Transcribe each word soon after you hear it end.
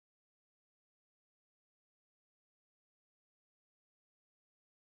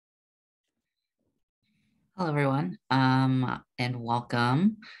Hello, everyone, and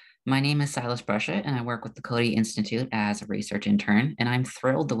welcome. My name is Silas Brusha, and I work with the Coady Institute as a research intern, and I'm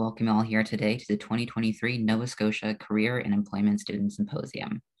thrilled to welcome you all here today to the 2023 Nova Scotia Career and Employment Student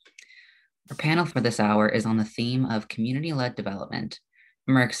Symposium. Our panel for this hour is on the theme of community-led development,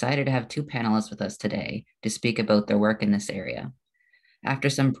 and we're excited to have two panelists with us today to speak about their work in this area.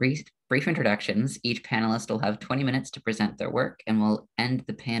 After some brief introductions, each panelist will have 20 minutes to present their work, and we'll end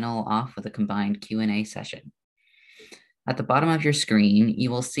the panel off with a combined Q&A session. At the bottom of your screen,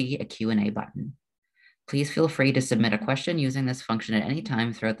 you will see a Q&A button. Please feel free to submit a question using this function at any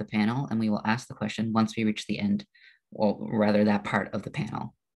time throughout the panel, and we will ask the question once we reach the end, or rather that part of the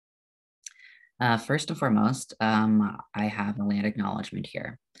panel. First and foremost, I have a land acknowledgement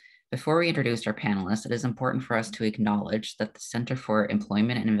here. Before we introduce our panelists, it is important for us to acknowledge that the Center for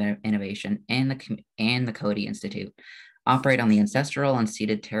Employment and Innovation and the Coady Institute operate on the ancestral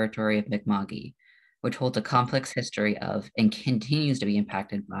unceded territory of Mi'kma'ki, which holds a complex history of and continues to be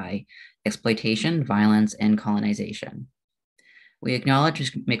impacted by exploitation, violence, and colonization. We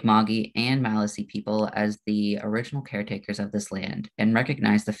acknowledge Mi'kma'ki and Maliseet people as the original caretakers of this land and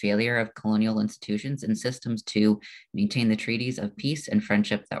recognize the failure of colonial institutions and systems to maintain the treaties of peace and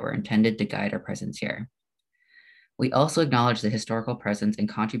friendship that were intended to guide our presence here. We also acknowledge the historical presence and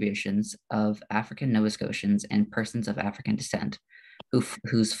contributions of African Nova Scotians and persons of African descent,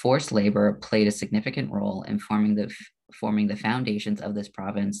 whose forced labor played a significant role in forming the foundations of this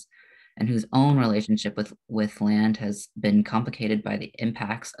province, and whose own relationship with land has been complicated by the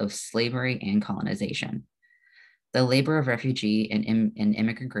impacts of slavery and colonization. The labor of refugee and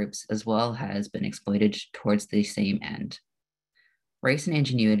immigrant groups as well has been exploited towards the same end. Race and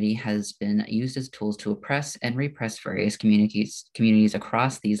ingenuity has been used as tools to oppress and repress various communities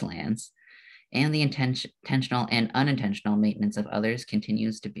across these lands, and the intentional and unintentional maintenance of others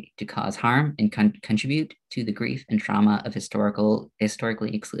continues to cause harm and contribute to the grief and trauma of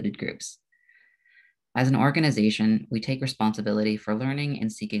historically excluded groups. As an organization, we take responsibility for learning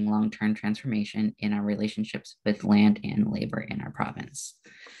and seeking long-term transformation in our relationships with land and labor in our province.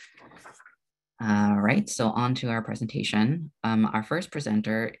 All right, so on to our presentation. Our first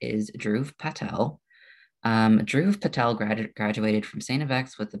presenter is Dhruv Patel. Dhruv Patel graduated from St.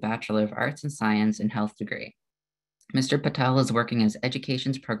 FX with the Bachelor of Arts and Science in Health degree. Mr. Patel is working as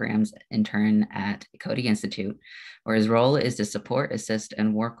Education Programs Intern at Coady Institute, where his role is to support, assist,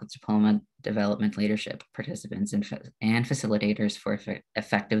 and work with diploma development leadership participants and facilitators for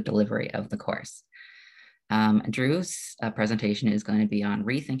effective delivery of the course. Dhruv's presentation is going to be on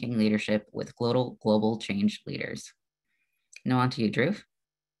rethinking leadership with global change leaders. Now on to you, Dhruv.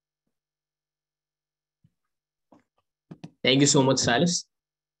 Thank you so much, Silas,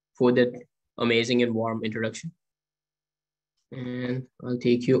 for that amazing and warm introduction. And I'll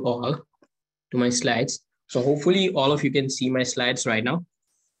take you all to my slides. So hopefully all of you can see my slides right now.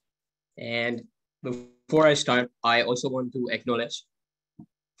 And before I start, I also want to acknowledge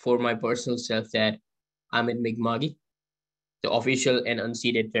for my personal self that I'm in Mi'kma'ki, the official and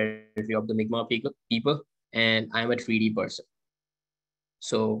unceded territory of the Mi'kmaq people, and I'm a treaty person.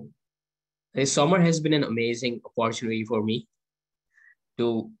 So this summer has been an amazing opportunity for me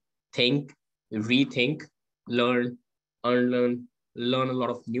to think, rethink, learn, unlearn, learn a lot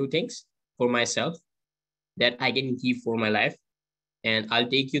of new things for myself that I can keep for my life. And I'll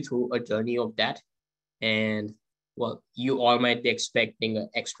take you through a journey of that. And well, you all might be expecting an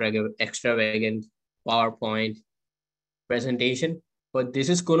extravagant PowerPoint presentation, but this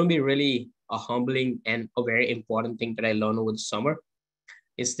is going to be really a humbling and a very important thing that I learned over the summer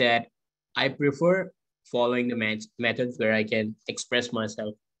is that I prefer following the methods where I can express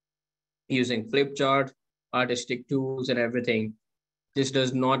myself using flip chart, artistic tools, and everything. This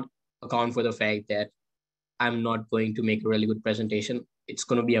does not account for the fact that I'm not going to make a really good presentation. It's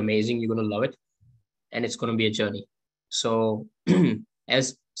going to be amazing. You're going to love it. And it's going to be a journey. So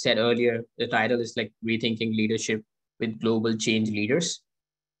as said earlier, the title is like Rethinking Leadership with Global Change Leaders.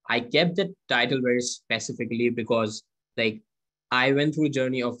 I kept the title very specifically because like I went through a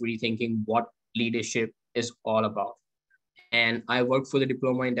journey of rethinking what leadership is all about. And I worked for the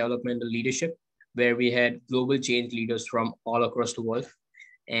Diploma in Developmental Leadership, where we had global change leaders from all across the world.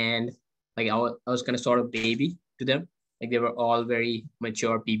 And like I was kind of sort of baby to them. Like they were all very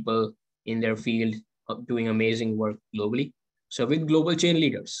mature people in their field doing amazing work globally. So with global change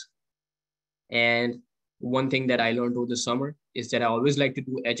leaders. And one thing that I learned over the summer is that I always like to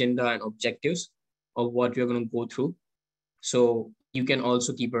do agenda and objectives of what we're going to go through. So you can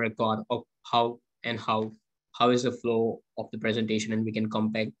also keep a record of how is the flow of the presentation, and we can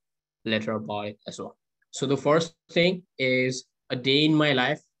come back later about it as well. So the first thing is a day in my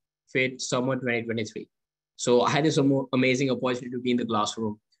life fit summer 2023. So I had this amazing opportunity to be in the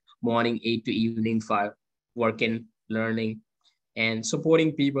classroom, morning 8 to evening 5, working, learning, and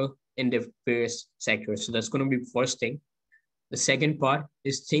supporting people in the various sectors. So that's going to be the first thing. The second part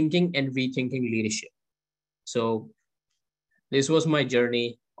is thinking and rethinking leadership. So this was my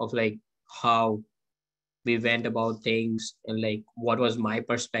journey of like how we went about things and like what was my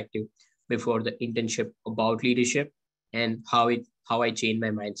perspective before the internship about leadership and how I changed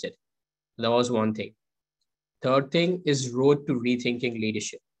my mindset. That was one thing. Third thing is road to rethinking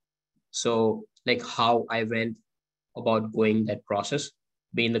leadership. So like how I went about going that process,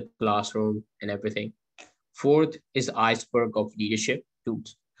 be in the classroom and everything. Fourth is iceberg of leadership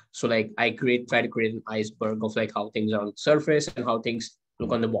tools. So like I try to create an iceberg of like how things are on the surface and how things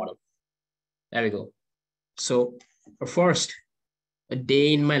look on the bottom. There we go. So first, a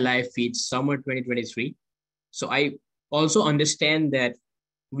day in my life feed summer 2023. So I also understand that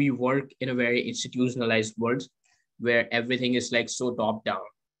we work in a very institutionalized world where everything is like so top down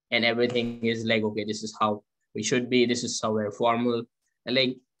and everything is like, okay, this is how we should be. This is how we're formal. And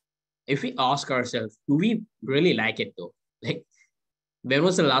like, if we ask ourselves, do we really like it though? Like, when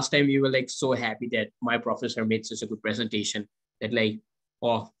was the last time you were like so happy that my professor made such a good presentation that like,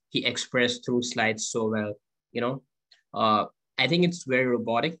 oh, he expressed through slides so well, you know? Uh, I think it's very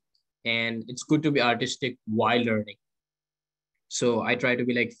robotic and it's good to be artistic while learning. So I try to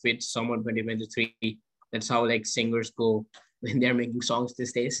be like fit summer 2023. That's how like singers go when they're making songs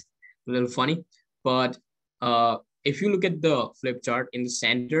these days. A little funny. But if you look at the flip chart in the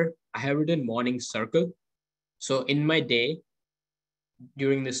center, I have written morning circle. So in my day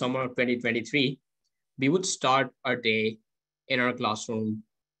during the summer of 2023, we would start our day in our classroom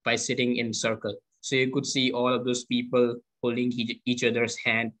by sitting in circle. So you could see all of those people holding each other's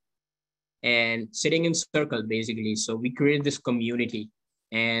hand and sitting in circle basically. So we created this community.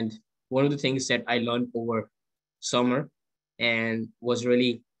 And one of the things that I learned over summer and was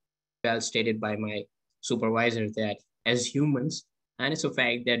really well stated by my supervisor that as humans, and it's a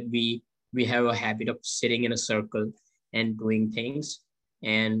fact that we have a habit of sitting in a circle and doing things.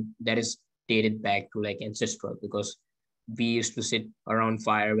 And that is dated back to like ancestral because we used to sit around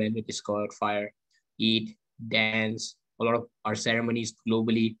fire when we discovered fire, eat, dance. A lot of our ceremonies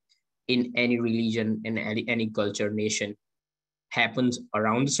globally in any religion and any culture nation happens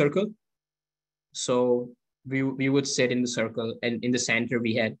around the circle. So we would sit in the circle and in the center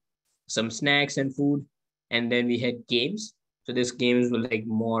we had some snacks and food, and then we had games. So these games were like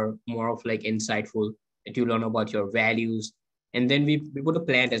more of like insightful that you learn about your values. And then we put a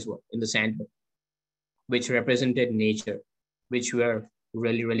plant as well in the center, which represented nature, which we are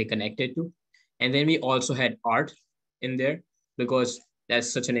really connected to. And then we also had art in there because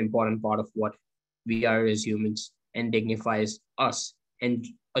that's such an important part of what we are as humans and dignifies us and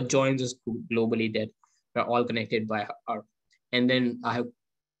joins us globally that we're all connected by art. And then I have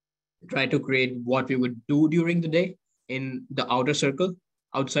tried to create what we would do during the day in the outer circle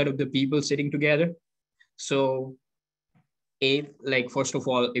outside of the people sitting together. So like first of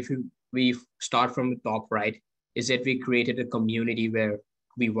all, if we start from the top right, is that we created a community where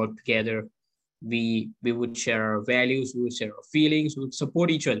we work together. We would share our values, we would share our feelings, we would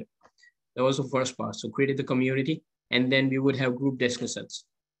support each other. That was the first part. So created the community, and then we would have group discussions.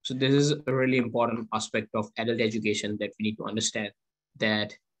 So this is a really important aspect of adult education that we need to understand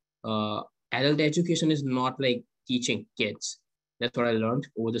that uh, adult education is not like teaching kids. That's what I learned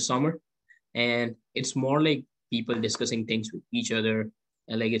over the summer. And it's more like people discussing things with each other.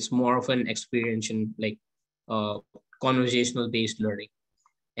 And like it's more of an experience and like uh, conversational based learning.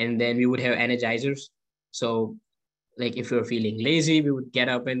 And then we would have energizers. So like if you're feeling lazy, we would get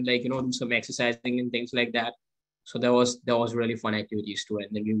up and like, do some exercising and things like that. So that was really fun activities too. And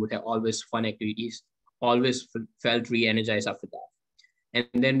then we would have always fun activities, always felt re-energized after that.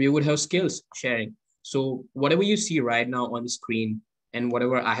 And then we would have skills sharing. So whatever you see right now on the screen and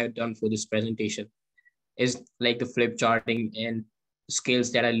whatever I have done for this presentation is like the flip charting and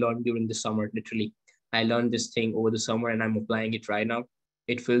skills that I learned during the summer. Literally, I learned this thing over the summer and I'm applying it right now.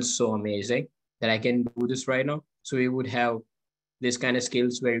 It feels so amazing that I can do this right now. So we would have this kind of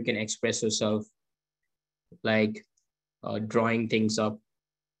skills where you can express yourself, like drawing things up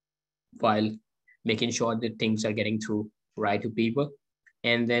while making sure that things are getting through right to people.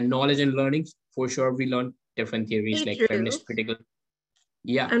 And then knowledge and learning, for sure, we learn different theories Hey, like Dhruv. feminist critical.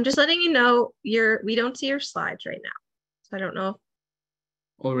 Yeah. I'm just letting you know we don't see your slides right now. So I don't know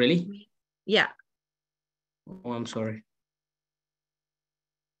Oh, really? yeah. Oh, I'm sorry.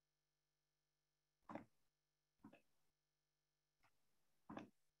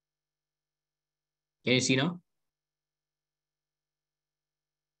 Can you see now?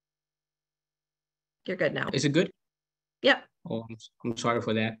 You're good now. Is it good? Yep. Oh, I'm sorry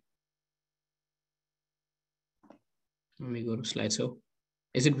for that. Let me go to slideshow.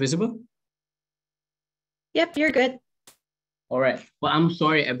 Is it visible? Yep, you're good. All right. Well, I'm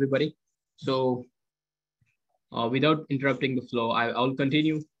sorry, everybody. So without interrupting the flow, I'll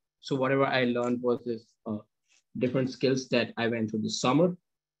continue. So whatever I learned was this different skills that I went through this summer.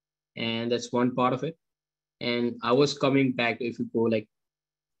 And that's one part of it. And I was coming back to, if you go like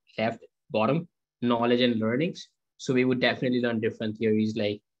left, bottom, knowledge and learnings. So we would definitely learn different theories,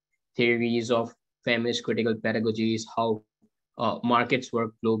 like theories of feminist critical pedagogies, how markets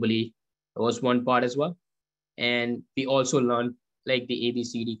work globally. That was one part as well. And we also learned like the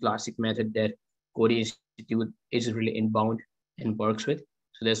ABCD classic method that Coady Institute is really inbound and works with.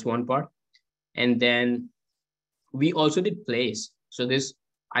 So that's one part. And then we also did plays. So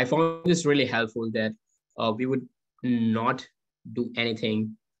I found this really helpful that we would not do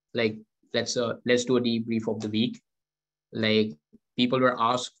anything like let's do a debrief of the week. Like people were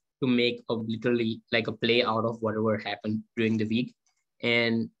asked to make literally like a play out of whatever happened during the week,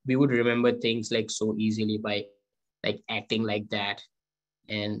 and we would remember things like so easily by like acting like that,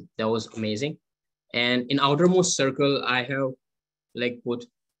 and that was amazing. And in outermost circle, I have like put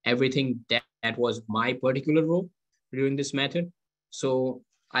everything that was my particular role during this method. So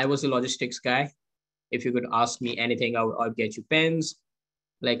I was a logistics guy. If you could ask me anything, I'll get you pens,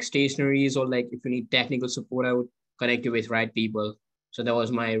 like stationaries, or like if you need technical support, I would connect you with right people. So that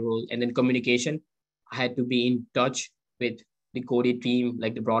was my role. And then communication, I had to be in touch with the Coady team,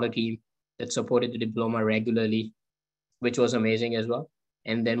 like the broader team that supported the diploma regularly, which was amazing as well.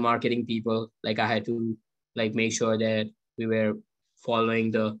 And then marketing people, like I had to like make sure that we were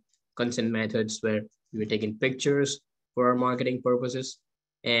following the consent methods where we were taking pictures for our marketing purposes,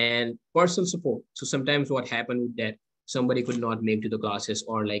 and personal support. So sometimes what happened with that, somebody could not make to the classes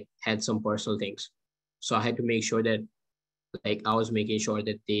or like had some personal things. So I had to make sure that like I was making sure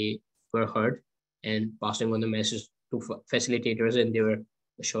that they were heard and passing on the message to facilitators, and they were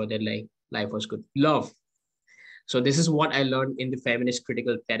sure that like life was good. Love. So this is what I learned in the feminist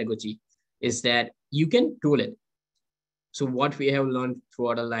critical pedagogy, is that you can tool it. So what we have learned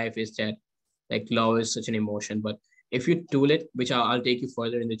throughout our life is that like love is such an emotion, but if you tool it, which I'll take you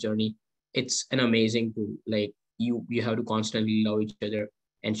further in the journey, it's an amazing tool. Like you have to constantly love each other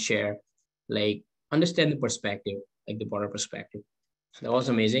and share, like understand the perspective, like the broader perspective. So that was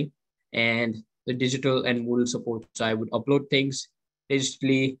amazing. And the digital and Moodle support. So I would upload things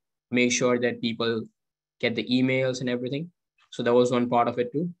digitally, make sure that people get the emails and everything. So that was one part of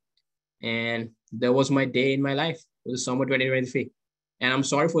it too. And that was my day in my life. It was summer 2023. And I'm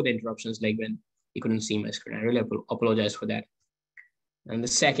sorry for the interruptions, like when you couldn't see my screen. I really apologize for that. And the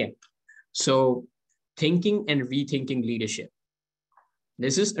second, so thinking and rethinking leadership.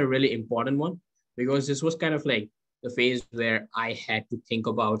 This is a really important one because this was kind of like the phase where I had to think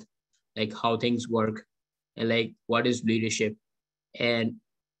about like how things work and like what is leadership and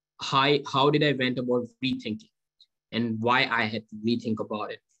how did I went about rethinking and why I had to rethink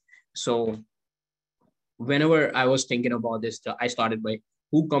about it. So whenever I was thinking about this, I started by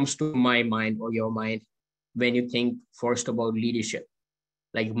who comes to my mind or your mind when you think first about leadership.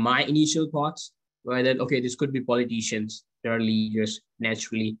 Like my initial thoughts were that, okay, this could be politicians. There are leaders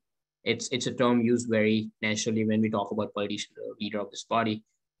naturally. It's a term used very naturally when we talk about politicians, the leader of this party,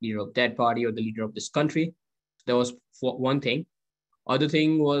 leader of that party, or the leader of this country. That was one thing. Other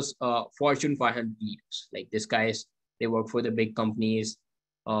thing was Fortune 500 leaders. Like these guys, they work for the big companies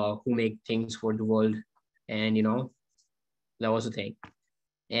who make things for the world. And, that was the thing.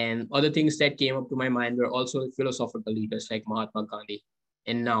 And other things that came up to my mind were also philosophical leaders like Mahatma Gandhi.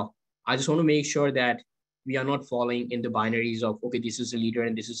 And now I just want to make sure that we are not falling in the binaries of, okay, this is a leader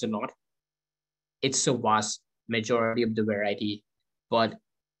and this is a not. It's a vast majority of the variety. But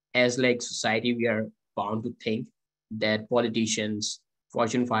as like society, we are bound to think that politicians,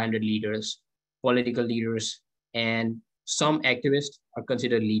 Fortune 500 leaders, political leaders, and some activists are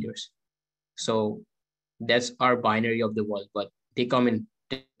considered leaders. So that's our binary of the world, but they come in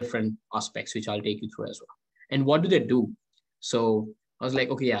different aspects, which I'll take you through as well. And what do they do? So I was like,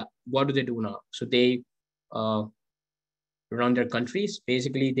 okay, yeah, what do they do now? So they run their countries.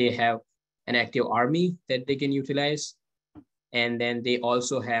 Basically, they have an active army that they can utilize. And then they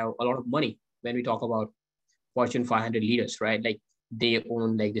also have a lot of money when we talk about Fortune 500 leaders, right? Like they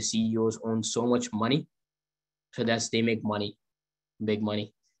own, like the CEOs own so much money. So they make money, big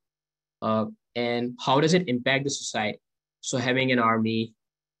money. And how does it impact the society? So having an army,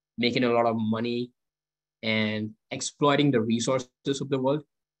 making a lot of money, and exploiting the resources of the world,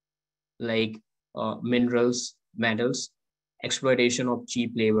 like minerals, metals, exploitation of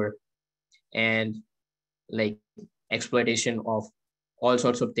cheap labor, and like exploitation of all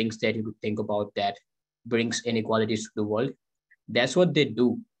sorts of things that you could think about that brings inequalities to the world. That's what they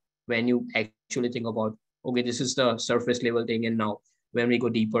do when you actually think about, okay, this is the surface level thing. And now when we go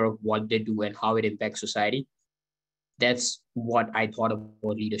deeper of what they do and how it impacts society, that's what I thought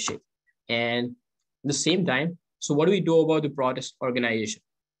about leadership. And at the same time, so what do we do about the protest organization?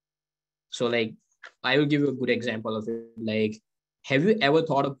 So like, I will give you a good example of it. Like, have you ever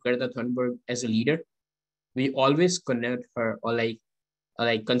thought of Greta Thunberg as a leader? We always connect her or like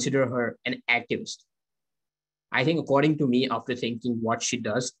consider her an activist. I think according to me, after thinking what she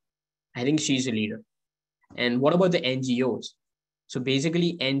does, I think she's a leader. And what about the NGOs? So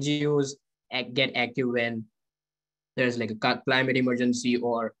basically, NGOs get active when there's like a climate emergency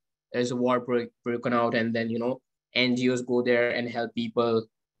or there's a war broken out, and then NGOs go there and help people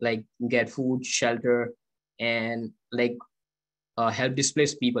like get food, shelter, and like help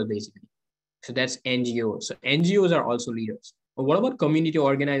displaced people basically. So that's NGOs. So NGOs are also leaders. But what about community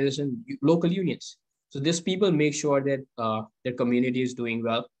organizations, local unions? So these people make sure that their community is doing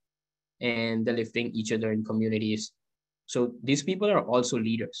well and they're lifting each other in communities. So these people are also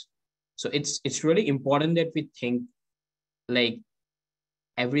leaders. So it's really important that we think like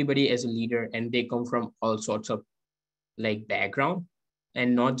everybody as a leader, and they come from all sorts of like background,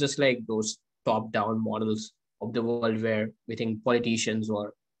 and not just like those top down models of the world where we think politicians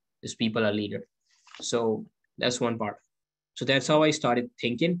or these people are leaders. So that's one part. So that's how I started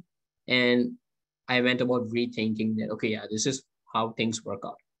thinking, and I went about rethinking that, okay, yeah, this is how things work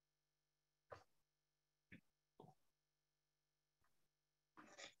out.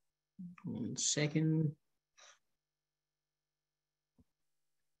 One second.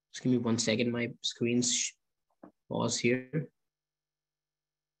 Just give me 1 second. My screen's pause here.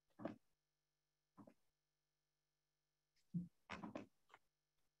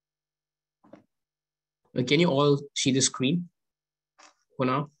 Can you all see the screen for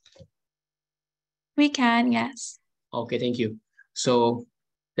now? We can, yes. Okay, thank you. So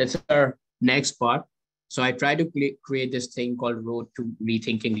that's our next part. So I tried to create this thing called Road to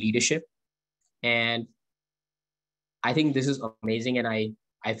Rethinking Leadership. And I think this is amazing. And I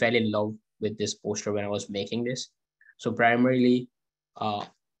fell in love with this poster when I was making this. So primarily,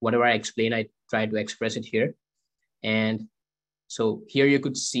 whatever I explain, I try to express it here. And so here you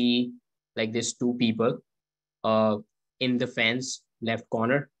could see like these two people in the fence left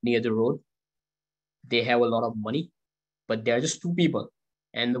corner near the road. They have a lot of money, but they're just two people.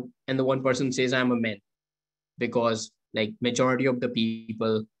 And the one person says, I'm a man, because like majority of the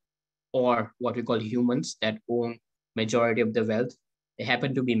people, or what we call humans that own majority of the wealth, they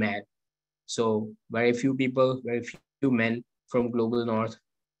happen to be mad. So very few people, very few men from global north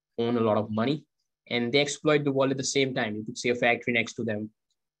own a lot of money, and they exploit the world at the same time. You could see a factory next to them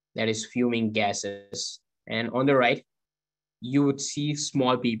that is fuming gases. And on the right, you would see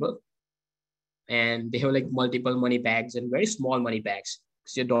small people, and they have like multiple money bags and very small money bags.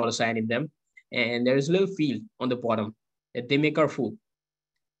 See a dollar sign in them. And there is a little field on the bottom that they make our food.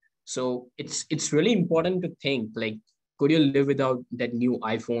 So it's really important to think like, could you live without that new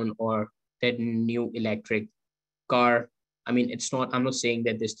iPhone or that new electric car? I mean, I'm not saying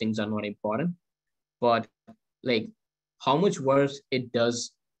that these things are not important, but like how much worse it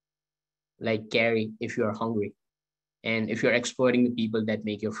does like carry if you are hungry and if you're exploiting the people that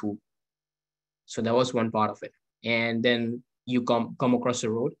make your food. So that was one part of it. And then you come across a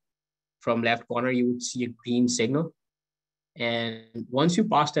road. From left corner, you would see a green signal. And once you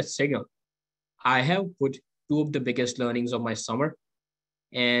pass that signal, I have put two of the biggest learnings of my summer.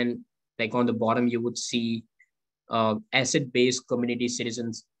 And like on the bottom, you would see asset-based community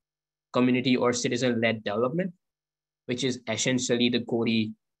or citizen-led development, which is essentially the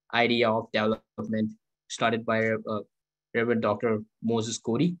Coady idea of development started by Reverend Dr. Moses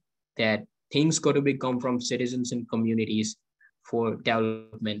Coady, that things got to become from citizens and communities for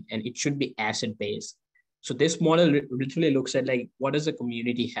development, and it should be asset-based. So this model literally looks at like, what does the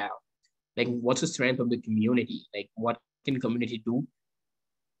community have? Like, what's the strength of the community? Like, what can community do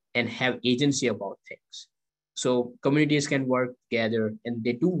and have agency about things? So communities can work together, and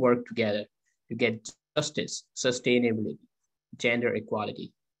they do work together to get justice, sustainability, gender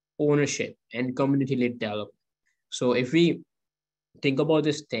equality, ownership, and community-led development. So if we think about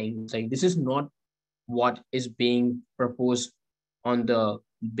this thing, like this is not what is being proposed on the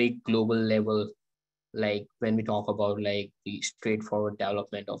big global level, like when we talk about like the straightforward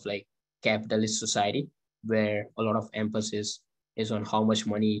development of like capitalist society, where a lot of emphasis is on how much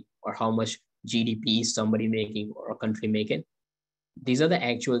money or how much GDP is somebody making or a country making. These are the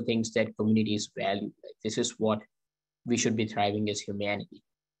actual things that communities value. Like, this is what we should be thriving as humanity.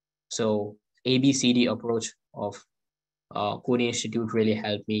 So ABCD approach of Coady Institute really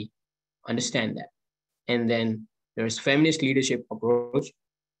helped me understand that. And then there's feminist leadership approach.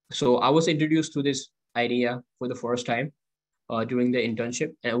 So I was introduced to this idea for the first time during the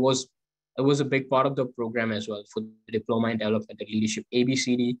internship, and it was a big part of the program as well for the diploma in development and leadership.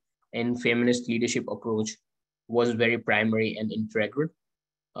 ABCD and feminist leadership approach was very primary and integral.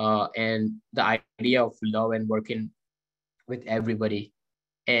 And the idea of love and working with everybody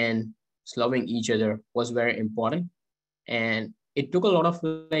and loving each other was very important. And it took a lot of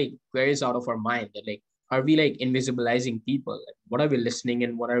like queries out of our mind that like, are we like invisibilizing people? Like, what are we listening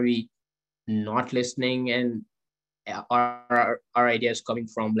and what are we not listening? And our ideas coming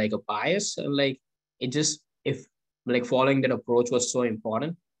from like a bias? And like, it just, if like following that approach was so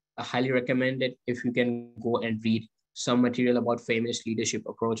important, I highly recommend it. If you can go and read some material about feminist leadership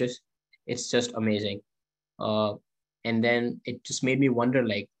approaches, it's just amazing. Uh, and then it just made me wonder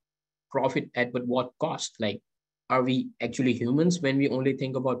like, profit at but what cost? Like, are we actually humans when we only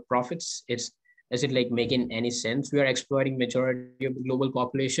think about profits? Is it like making any sense? We are exploiting majority of the global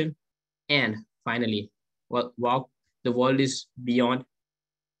population. And finally, well, wow, the world is beyond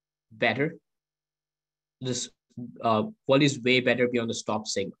better. This world is way better beyond the stop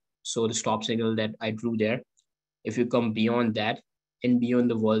signal. So the stop signal that I drew there, if you come beyond that and beyond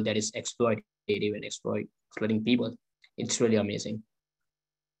the world that is exploitative and exploiting people, it's really amazing.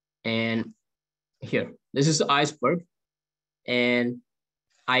 And here, this is the iceberg. And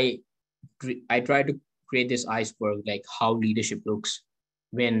I try to create this iceberg, like how leadership looks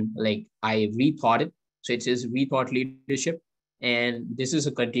when like I rethought it. So it says rethought leadership, and this is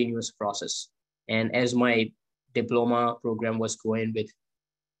a continuous process. And as my diploma program was going with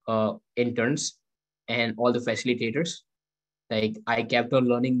interns and all the facilitators, like I kept on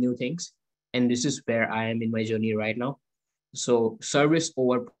learning new things. And this is where I am in my journey right now. So service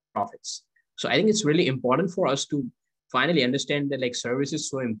over profits. So I think it's really important for us to finally understand that like service is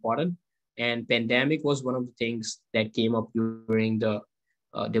so important. And pandemic was one of the things that came up during the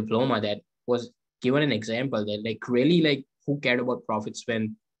diploma that was given an example that like really like who cared about profits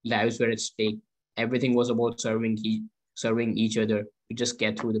when lives were at stake. Everything was about serving each other to just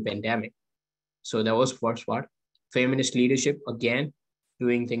get through the pandemic. So that was first part. Feminist leadership, again,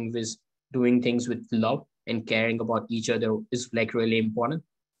 doing things with love and caring about each other is like really important.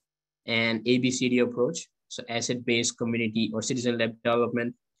 And ABCD approach, so asset-based community or citizen-led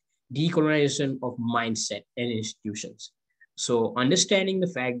development, decolonization of mindset and institutions. So understanding the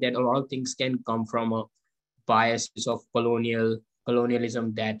fact that a lot of things can come from a biases of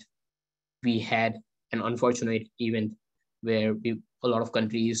colonialism that we had an unfortunate event where a lot of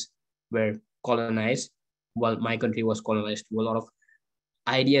countries were colonized, while my country was colonized. A lot of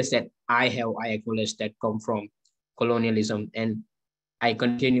ideas that I acknowledge that come from colonialism, and I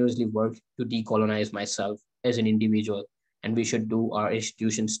continuously work to decolonize myself as an individual, and we should do our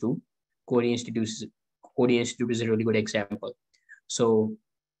institutions too. Coady Institute is a really good example. So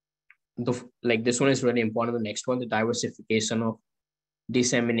like this one is really important. The next one, the diversification of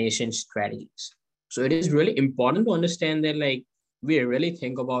dissemination strategies. So it is really important to understand that like we really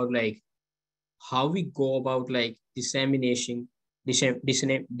think about like how we go about like disseminating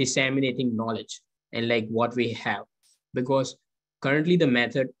knowledge and like what we have, because currently the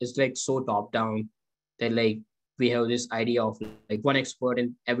method is like so top down that like we have this idea of like one expert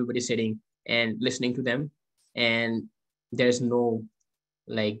and everybody sitting and listening to them, and there's no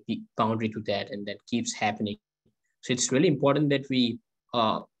like the boundary to that, and that keeps happening. So it's really important that we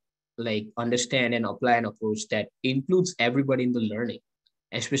like understand and apply an approach that includes everybody in the learning,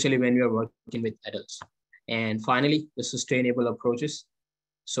 especially when we are working with adults. And finally, the sustainable approaches.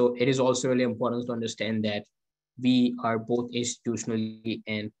 So it is also really important to understand that we are both institutionally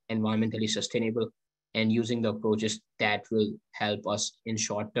and environmentally sustainable, and using the approaches that will help us in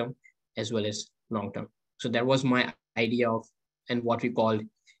short term as well as long term. So that was my idea of and what we called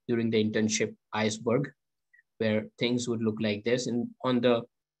during the internship iceberg, where things would look like this and on the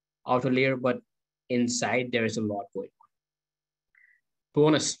outer layer, but inside there is a lot going on.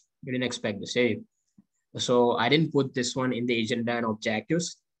 Bonus, you didn't expect this, hey? So I didn't put this one in the agenda and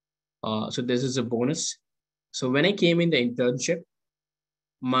objectives. So this is a bonus. So when I came in the internship,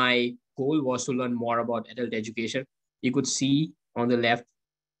 my goal was to learn more about adult education. You could see on the left,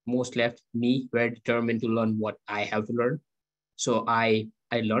 most left, me were determined to learn what I have to learn. So I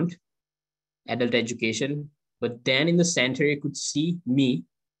learned adult education, but then in the center, you could see me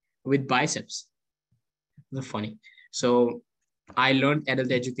with biceps. That's funny. So I learned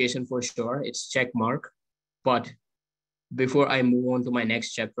adult education for sure. It's check mark. But before I move on to my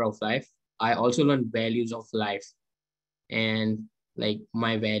next chapter of life, I also learned values of life. And like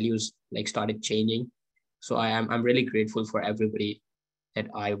my values like started changing. So I'm really grateful for everybody that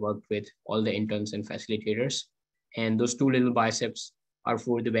I worked with, all the interns and facilitators. And those two little biceps are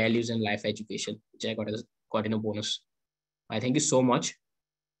for the values and life education, which I got in a bonus. I thank you so much.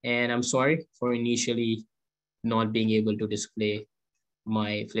 And I'm sorry for initially not being able to display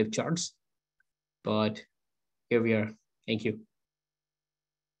my flip charts, but here we are. Thank you.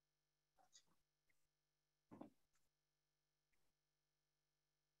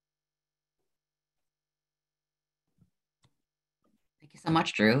 Thank you so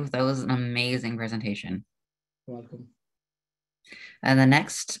much, Dhruv. That was an amazing presentation. You're welcome. And the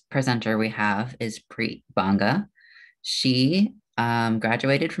next presenter we have is Preet Banga. She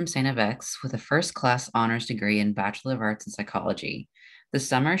graduated from St. FX with a first-class honors degree in Bachelor of Arts in Psychology. This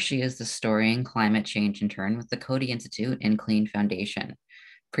summer, she is the Story and Climate Change Intern with the Coady Institute and Clean Foundation.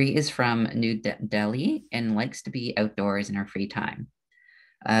 Preet is from New Delhi and likes to be outdoors in her free time.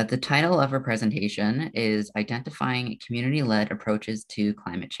 The title of her presentation is Identifying Community-Led Approaches to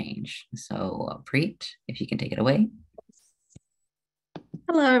Climate Change. So, Preet, if you can take it away.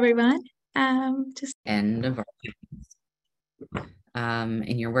 Hello, everyone. End of our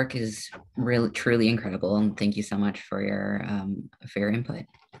and your work is really truly incredible, and thank you so much for your input.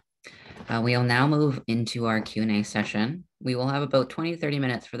 We will now move into our Q&A session. We will have about 20 to 30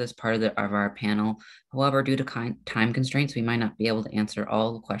 minutes for this part of our panel. However, due to time constraints, we might not be able to answer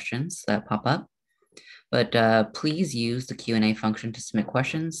all the questions that pop up. But please use the Q&A function to submit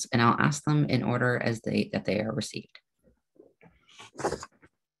questions, and I'll ask them in order as they are received.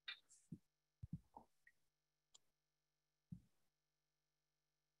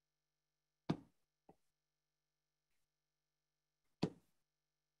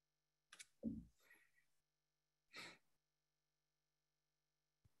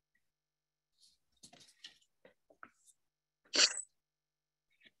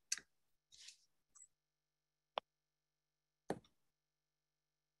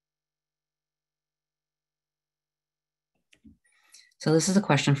 So this is a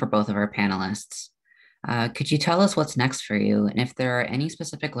question for both of our panelists. Could you tell us what's next for you, and if there are any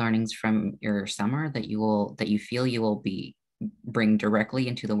specific learnings from your summer that you feel you will bring directly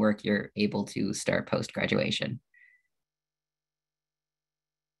into the work you're able to start post-graduation?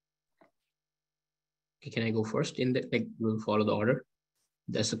 Okay, can I go first? We'll follow the order.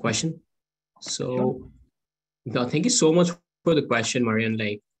 That's the question. So, no, thank you so much for the question, Marian.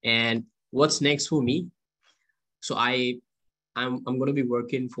 And what's next for me? So I'm going to be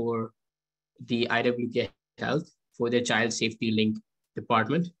working for the IWK Health for their Child Safety Link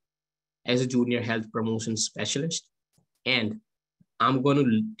department as a junior health promotion specialist. And I'm going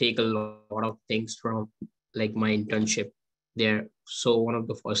to take a lot of things from my internship there. So one of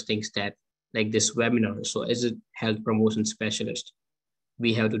the first things that this webinar. So as a health promotion specialist,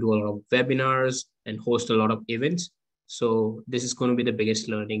 we have to do a lot of webinars and host a lot of events. So this is going to be the biggest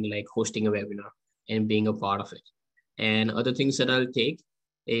learning, hosting a webinar and being a part of it. And other things that I'll take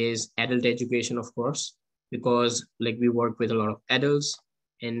is adult education, of course, because we work with a lot of adults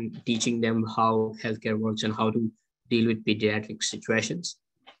and teaching them how healthcare works and how to deal with pediatric situations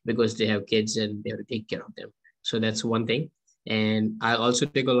because they have kids and they have to take care of them. So that's one thing. And I'll also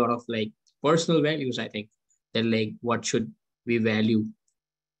take a lot of personal values, I think, that what should we value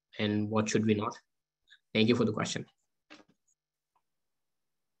and what should we not. Thank you for the question.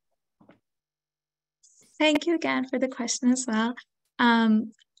 Thank you again for the question as well.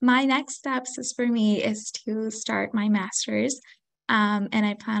 My next steps for me is to start my master's. And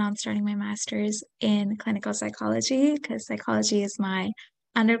I plan on starting my master's in clinical psychology because psychology is my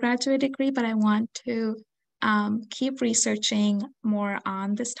undergraduate degree, but I want to keep researching more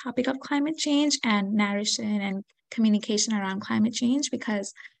on this topic of climate change and narration and communication around climate change,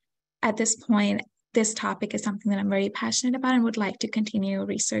 because at this point, this topic is something that I'm very passionate about and would like to continue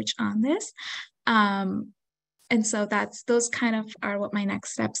research on this. And so those kind of are what my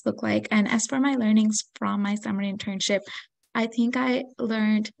next steps look like. And as for my learnings from my summer internship, I think I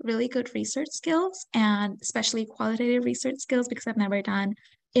learned really good research skills, and especially qualitative research skills, because I've never done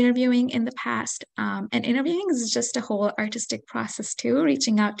interviewing in the past. And interviewing is just a whole artistic process too,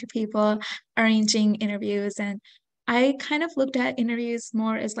 reaching out to people, arranging interviews. And I kind of looked at interviews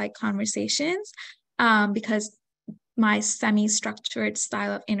more as conversations, because my semi-structured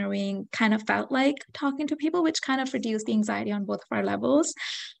style of interviewing kind of felt like talking to people, which kind of reduced the anxiety on both of our levels.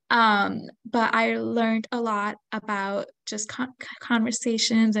 But I learned a lot about just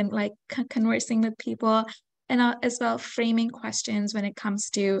conversations and conversing with people, and as well framing questions when it comes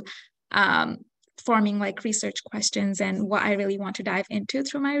to forming research questions and what I really want to dive into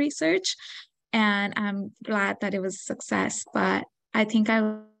through my research. And I'm glad that it was a success, but I think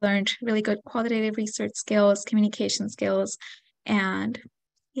I learned really good qualitative research skills, communication skills, and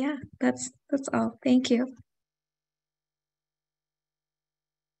yeah, that's all. Thank you.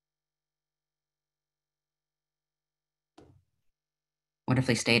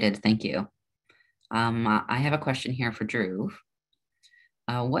 Wonderfully stated. Thank you. I have a question here for Dhruv.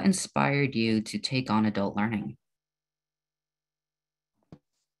 What inspired you to take on adult learning?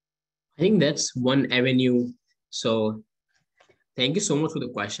 I think that's one avenue. So thank you so much for the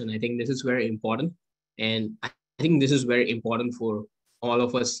question. I think this is very important. And I think this is very important for all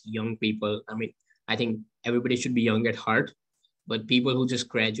of us young people. I mean, I think everybody should be young at heart, but people who just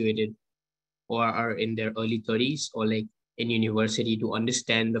graduated or are in their early 30s or like in university to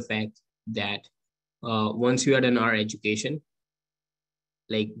understand the fact that once we are done our education,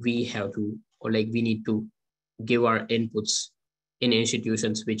 like we have to, or like we need to give our inputs in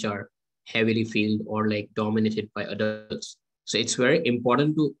institutions which are heavily filled or like dominated by adults. So it's very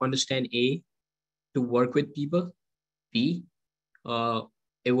important to understand A, to work with people. B, uh,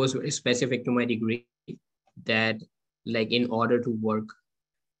 it was very specific to my degree that like in order to work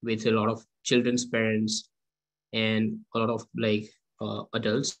with a lot of children's parents and a lot of like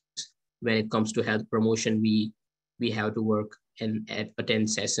adults when it comes to health promotion, we have to work and attend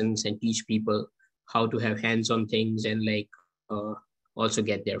sessions and teach people how to have hands-on things and like uh, also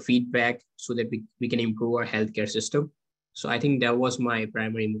get their feedback so that we can improve our healthcare system. So I think that was my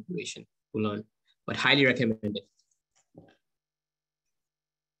primary motivation to learn, but highly recommend it.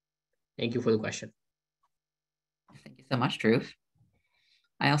 Thank you for the question. Thank you so much, Dhruv.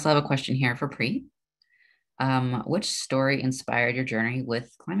 I also have a question here for Preet. Which story inspired your journey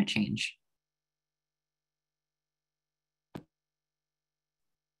with climate change?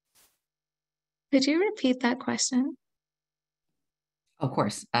 Could you repeat that question? Of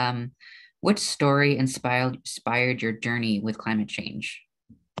course. Which story inspired your journey with climate change?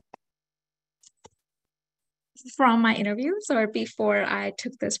 From my interviews or before I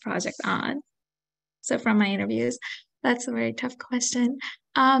took this project on? So from my interviews, that's a very tough question.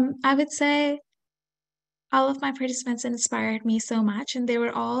 I would say all of my participants inspired me so much, and they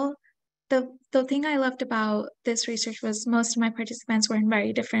were all the thing I loved about this research was most of my participants were in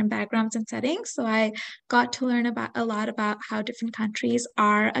very different backgrounds and settings. So I got to learn about a lot about how different countries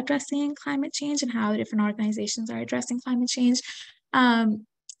are addressing climate change and how different organizations are addressing climate change. I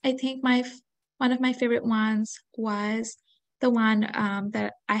think one of my favorite ones was the one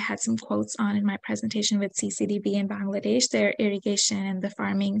that I had some quotes on in my presentation with CCDB in Bangladesh. Their irrigation and the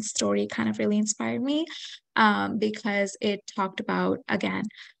farming story kind of really inspired me because it talked about, again,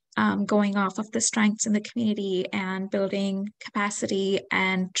 going off of the strengths in the community and building capacity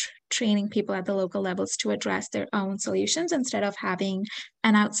and training people at the local levels to address their own solutions instead of having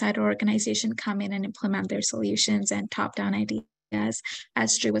an outside organization come in and implement their solutions and top-down ideas,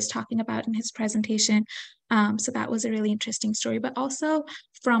 as Dhruv was talking about in his presentation. So that was a really interesting story. But also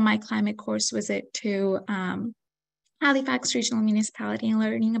from my climate course visit to Halifax Regional Municipality and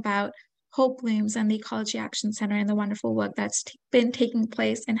learning about Hope Blooms and the Ecology Action Center and the wonderful work that's been taking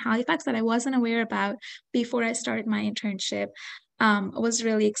place in Halifax that I wasn't aware about before I started my internship. Was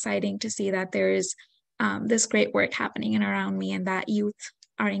really exciting to see that there is this great work happening in around me and that youth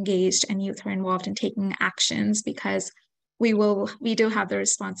are engaged and youth are involved in taking actions because we do have the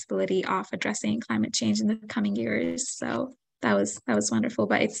responsibility of addressing climate change in the coming years. So that was wonderful,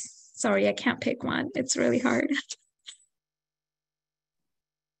 but sorry, I can't pick one. It's really hard.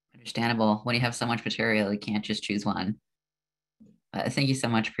 Understandable. When you have so much material, you can't just choose one. Thank you so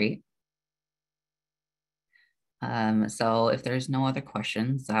much, Preet. So if there's no other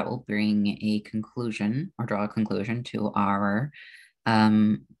questions, that will bring a conclusion or draw a conclusion to our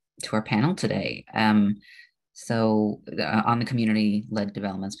panel today. So on the community-led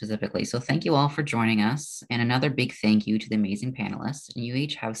development specifically. So thank you all for joining us. And another big thank you to the amazing panelists. And you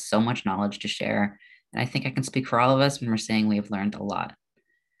each have so much knowledge to share. And I think I can speak for all of us when we're saying we have learned a lot.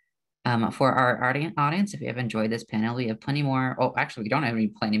 For our audience, if you have enjoyed this panel, we have plenty more. Oh, actually, we don't have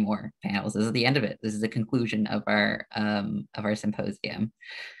plenty more panels. This is the end of it. This is the conclusion of our symposium.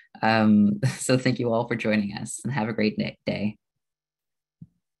 So thank you all for joining us and have a great day.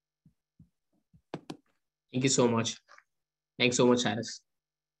 Thank you so much. Thanks so much, Cyrus.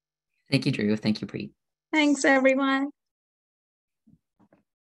 Thank you, Dhruv. Thank you, Preet. Thanks, everyone.